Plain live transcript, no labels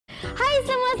Hai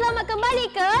semua, selamat kembali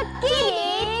ke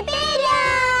Kidipedia.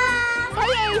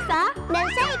 Saya Erissa. Dan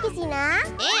saya Qistina.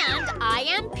 And I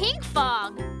am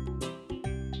Pinkfong.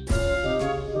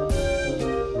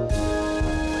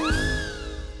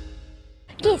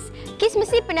 Kis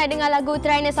mesti pernah dengar lagu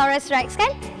Tyrannosaurus Rex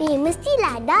kan?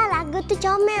 Mestilah dah lagu tu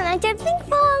comel macam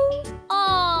Pinkfong.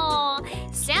 Oh,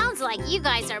 sounds like you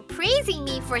guys are praising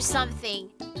me for something.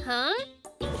 Huh?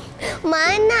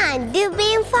 Mana ada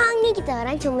Pinkfong ni, kita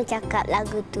orang cuma cakap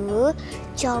lagu tu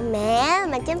comel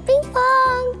macam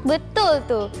Pinkfong. Betul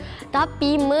tu.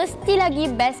 Tapi mesti lagi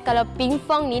best kalau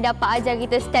Pinkfong ni dapat ajar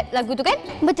kita step lagu tu kan?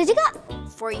 Betul juga.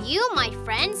 For you, my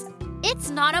friends, it's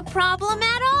not a problem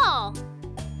at all.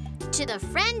 To the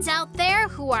friends out there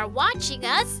who are watching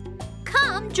us,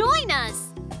 come join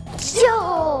us.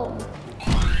 Jom!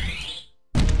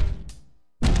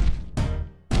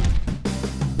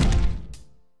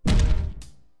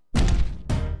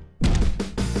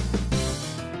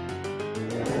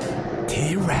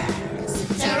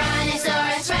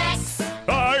 Tyrannosaurus Rex.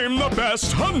 I'm the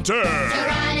best hunter.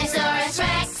 Tyrannosaurus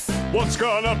Rex. What's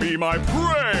gonna be my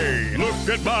prey? Look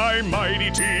at my mighty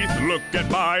teeth, look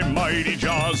at my mighty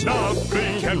jaws.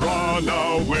 Nothing can run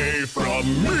away from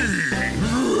me.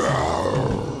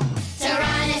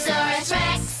 Tyrannosaurus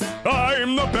Rex.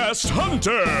 I'm the best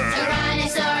hunter.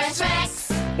 Tyrannosaurus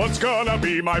Rex. What's gonna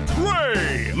be my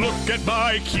prey? Look at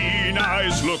my keen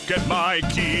eyes, look at my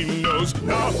keen nose.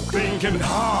 Nothing can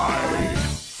hide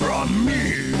from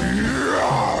me.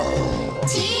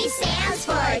 T stands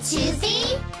for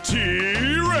toothy.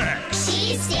 T-Rex.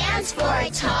 T stands for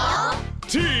tall.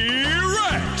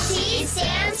 T-Rex. T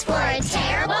stands for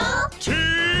terrible.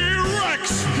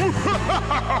 T-Rex.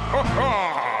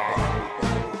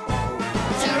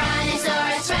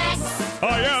 Tyrannosaurus Rex.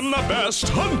 I am the best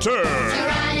hunter.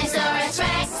 Tyrannosaurus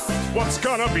Rex. What's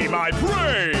gonna be my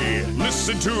prey?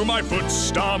 Listen to my foot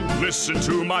stomp, listen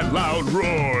to my loud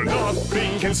roar.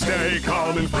 Nothing can stay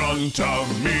calm in front of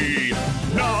me.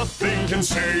 Nothing can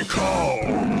stay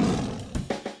calm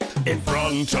in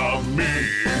front of me.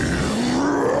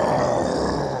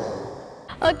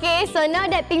 Okay, so now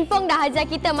that Pinkfong dah ajar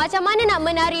kita macam mana nak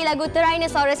menari lagu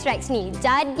Tyrannosaurus Rex ni.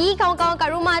 Jadi kawan-kawan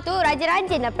kat rumah tu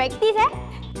rajin-rajin nak praktis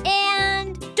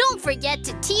And don't forget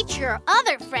to teach your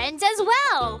other friends as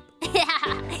well.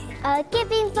 Okey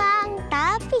Pinkfong,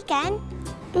 tapi kan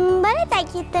boleh tak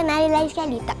kita nari lain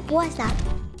sekali? Tak puas lah.